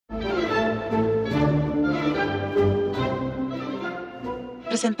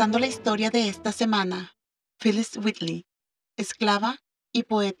Presentando la historia de esta semana, Phillis Wheatley, Esclava y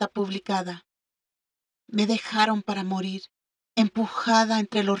Poeta publicada. Me dejaron para morir, empujada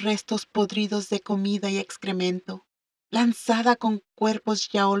entre los restos podridos de comida y excremento, lanzada con cuerpos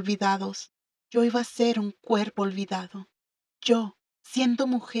ya olvidados. Yo iba a ser un cuerpo olvidado. Yo, siendo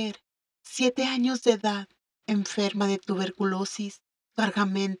mujer, 7 años de edad, enferma de tuberculosis,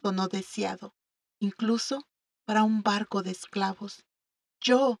 cargamento no deseado, incluso para un barco de esclavos.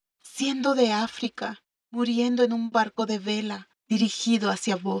 Yo, siendo de África, muriendo en un barco de vela dirigido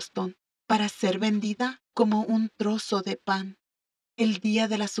hacia Boston para ser vendida como un trozo de pan. El día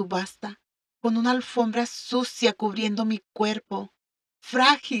de la subasta, con una alfombra sucia cubriendo mi cuerpo,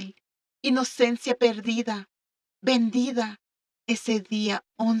 frágil, inocencia perdida, vendida, ese día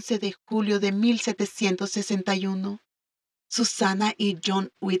 11 de julio de 1761. Susana y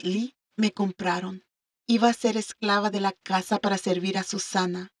John Wheatley me compraron. Iba a ser esclava de la casa para servir a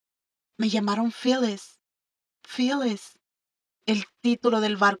Susana. Me llamaron Phillis. Phillis, el título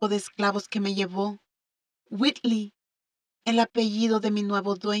del barco de esclavos que me llevó. Wheatley, el apellido de mi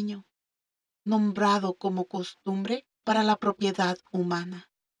nuevo dueño, nombrado como costumbre para la propiedad humana.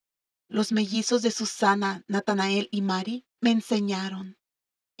 Los mellizos de Susana, Nathanael y Mary me enseñaron.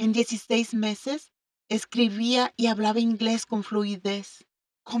 En 16 meses escribía y hablaba inglés con fluidez.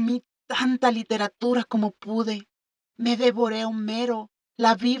 Comí tanta literatura como pude. Me devoré Homero,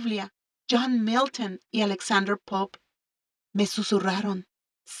 la Biblia, John Milton y Alexander Pope. Me susurraron: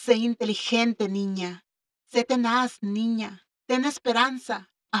 sé inteligente, niña. Sé tenaz, niña. Ten esperanza,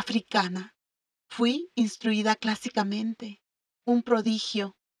 africana. Fui instruida clásicamente. Un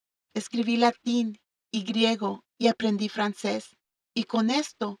prodigio. Escribí latín y griego y aprendí francés. Y con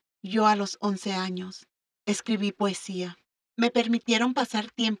esto, yo a los 11 años, escribí poesía. Me permitieron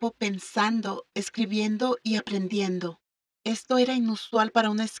pasar tiempo pensando, escribiendo y aprendiendo. Esto era inusual para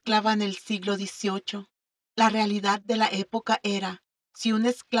una esclava en el siglo XVIII. La realidad de la época era, si un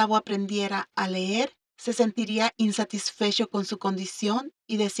esclavo aprendiera a leer, se sentiría insatisfecho con su condición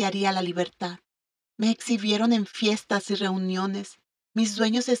y desearía la libertad. Me exhibieron en fiestas y reuniones. Mis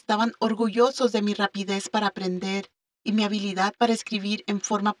dueños estaban orgullosos de mi rapidez para aprender y mi habilidad para escribir en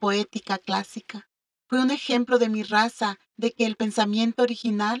forma poética clásica. Fue un ejemplo de mi raza de que el pensamiento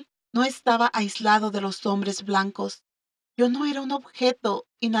original no estaba aislado de los hombres blancos. Yo no era un objeto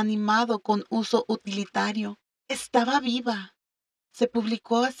inanimado con uso utilitario. Estaba viva. Se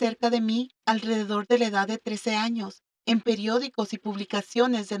publicó acerca de mí alrededor de la edad de 13 años en periódicos y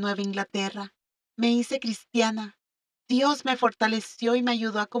publicaciones de Nueva Inglaterra. Me hice cristiana. Dios me fortaleció y me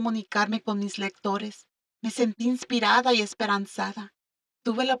ayudó a comunicarme con mis lectores. Me sentí inspirada y esperanzada.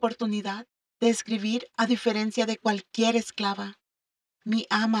 Tuve la oportunidad de escribir a diferencia de cualquier esclava. Mi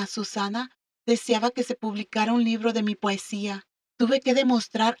ama, Susana, deseaba que se publicara un libro de mi poesía. Tuve que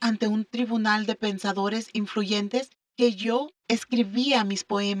demostrar ante un tribunal de pensadores influyentes que yo escribía mis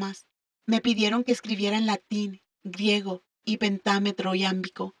poemas. Me pidieron que escribiera en latín, griego y pentámetro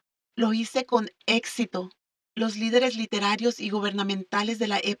iámbico. Lo hice con éxito. Los líderes literarios y gubernamentales de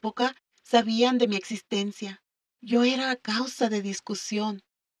la época sabían de mi existencia. Yo era causa de discusión.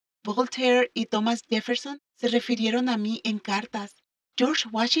 Voltaire y Thomas Jefferson se refirieron a mí en cartas. George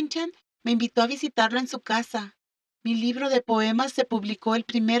Washington me invitó a visitarlo en su casa. Mi libro de poemas se publicó el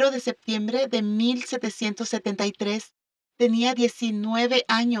 1 de septiembre de 1773. Tenía 19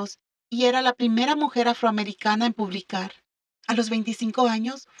 años y era la primera mujer afroamericana en publicar. A los 25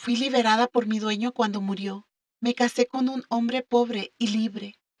 años fui liberada por mi dueño cuando murió. Me casé con un hombre pobre y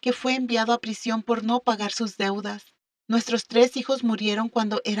libre, que fue enviado a prisión por no pagar sus deudas. Nuestros 3 hijos murieron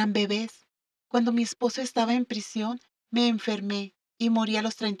cuando eran bebés. Cuando mi esposo estaba en prisión, me enfermé y morí a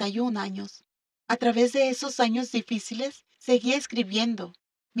los 31 años. A través de esos años difíciles, seguí escribiendo.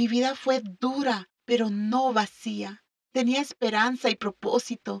 Mi vida fue dura, pero no vacía. Tenía esperanza y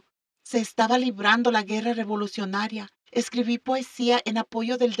propósito. Se estaba librando la guerra revolucionaria. Escribí poesía en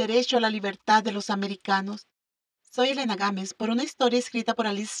apoyo del derecho a la libertad de los americanos. Soy Elena Gámez por una historia escrita por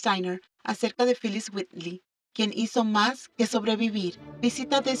Alice Steiner acerca de Phillis Wheatley, quien hizo más que sobrevivir.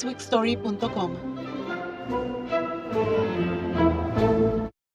 Visita thisweekstory.com.